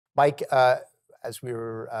Mike, as we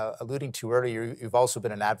were alluding to earlier, you've also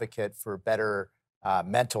been an advocate for better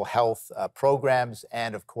mental health programs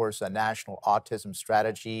and, of course, a national autism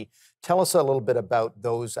strategy. Tell us a little bit about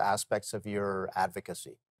those aspects of your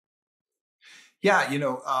advocacy. Yeah,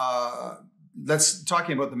 let's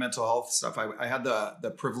talking about the mental health stuff. I had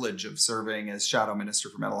the privilege of serving as Shadow Minister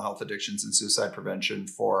for Mental Health Addictions and Suicide Prevention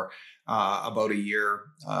for about a year,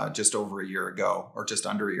 just over a year ago, or just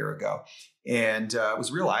under a year ago, and it was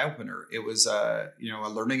a real eye opener. It was a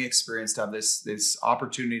learning experience to have this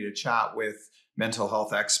opportunity to chat with mental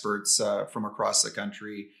health experts from across the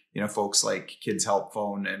country. Folks like Kids Help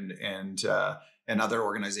Phone and other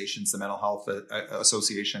organizations, the Mental Health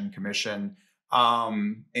Association Commission,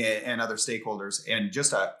 and other stakeholders, and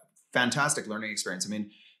just a fantastic learning experience. I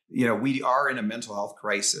mean, we are in a mental health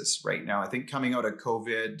crisis right now. I think coming out of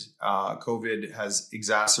COVID has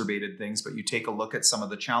exacerbated things, but you take a look at some of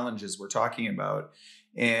the challenges we're talking about,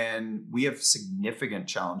 and we have significant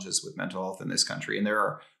challenges with mental health in this country. And there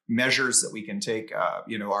are measures that we can take.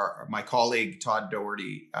 My colleague Todd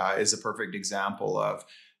Doherty is a perfect example of,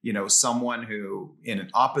 someone who, in an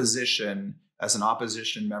opposition, as an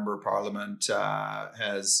opposition member of parliament,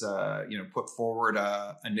 has put forward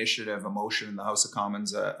a initiative, a motion in the House of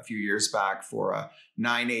Commons a few years back for a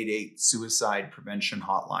 988 suicide prevention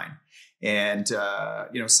hotline. And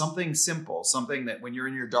something simple, something that when you're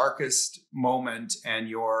in your darkest moment and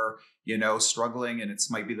you're struggling, and it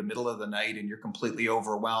might be the middle of the night and you're completely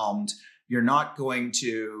overwhelmed, you're not going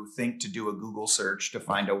to think to do a Google search to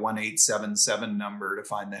find a 1877 number to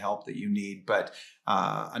find the help that you need. But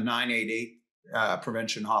a 988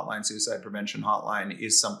 prevention hotline, suicide prevention hotline,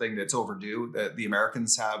 is something that's overdue. The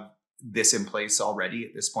Americans have this in place already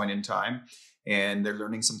at this point in time, and they're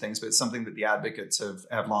learning some things, but it's something that the advocates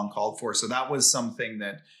have long called for. So that was something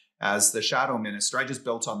that, as the shadow minister, I just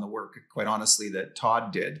built on the work, quite honestly, that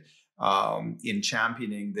Todd did in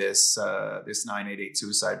championing this 988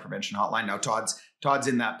 suicide prevention hotline. Now Todd's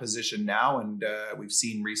in that position now, and we've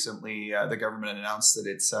seen recently the government announced that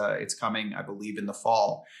it's coming, I believe, in the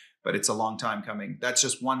fall. But it's a long time coming. That's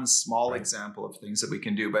just one small example of things that we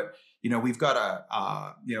can do. But we've got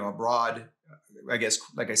a broad, I guess,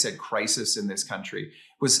 like I said, crisis in this country.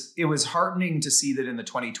 It was heartening to see that in the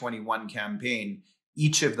 2021 campaign,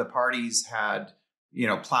 each of the parties had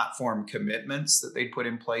platform commitments that they'd put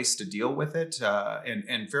in place to deal with it,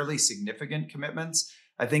 and fairly significant commitments.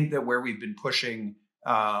 I think that where we've been pushing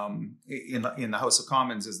in the House of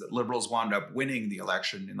Commons is that Liberals wound up winning the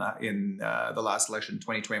election in the last election,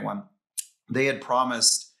 2021. They had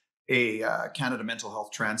promised a Canada mental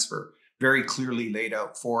health transfer, very clearly laid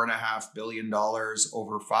out $4.5 billion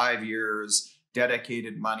over 5 years,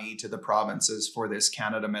 dedicated money to the provinces for this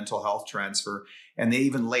Canada mental health transfer. And they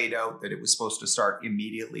even laid out that it was supposed to start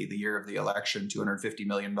immediately the year of the election, $250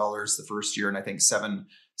 million the first year, and I think 700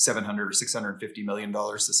 or $650 million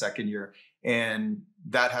the second year. And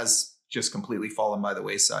that has just completely fallen by the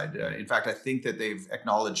wayside. In fact, I think that they've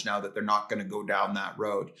acknowledged now that they're not going to go down that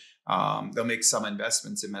road. They'll make some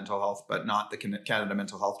investments in mental health, but not the Canada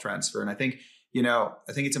mental health transfer. And I think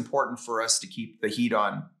it's important for us to keep the heat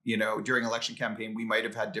on. During election campaign, we might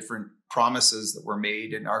have had different promises that were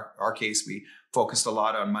made. In our case, we focused a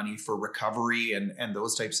lot on money for recovery and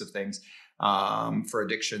those types of things, for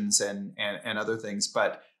addictions and other things.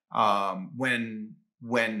 But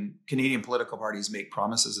when Canadian political parties make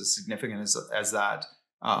promises as significant as that,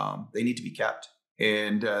 they need to be kept.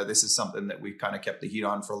 And this is something that we've kind of kept the heat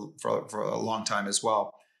on for a long time as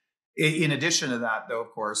well. In addition to that, though, of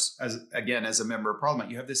course, as a member of parliament,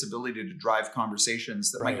 you have this ability to drive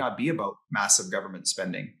conversations that might not be about massive government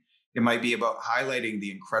spending. It might be about highlighting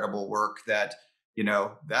the incredible work that,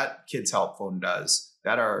 that Kids Help Phone does,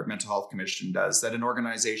 that our Mental Health Commission does, that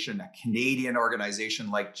a Canadian organization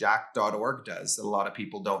like jack.org does, that a lot of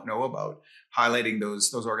people don't know about, highlighting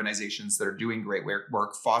those organizations that are doing great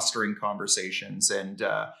work, fostering conversations. And,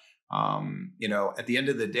 at the end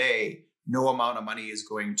of the day, no amount of money is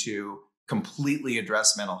going to completely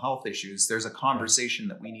address mental health issues. There's a conversation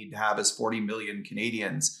that we need to have as 40 million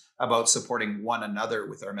Canadians about supporting one another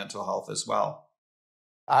with our mental health as well.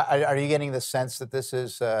 Are you getting the sense that this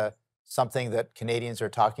is something that Canadians are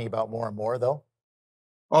talking about more and more, though?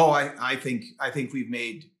 Oh, I think we've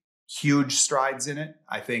made huge strides in it.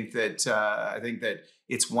 I think that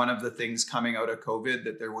it's one of the things coming out of COVID,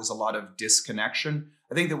 that there was a lot of disconnection.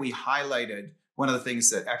 I think that we highlighted one of the things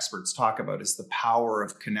that experts talk about is the power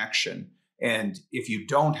of connection. And if you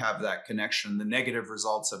don't have that connection, the negative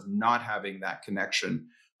results of not having that connection,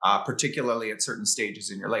 particularly at certain stages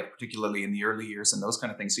in your life, particularly in the early years and those kind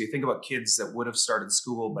of things. So you think about kids that would have started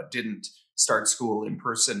school but didn't start school in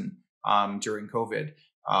person during COVID.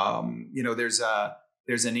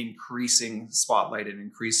 There's an increasing spotlight, an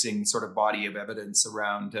increasing sort of body of evidence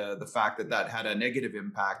around the fact that that had a negative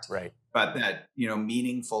impact, Right. but that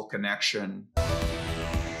meaningful connection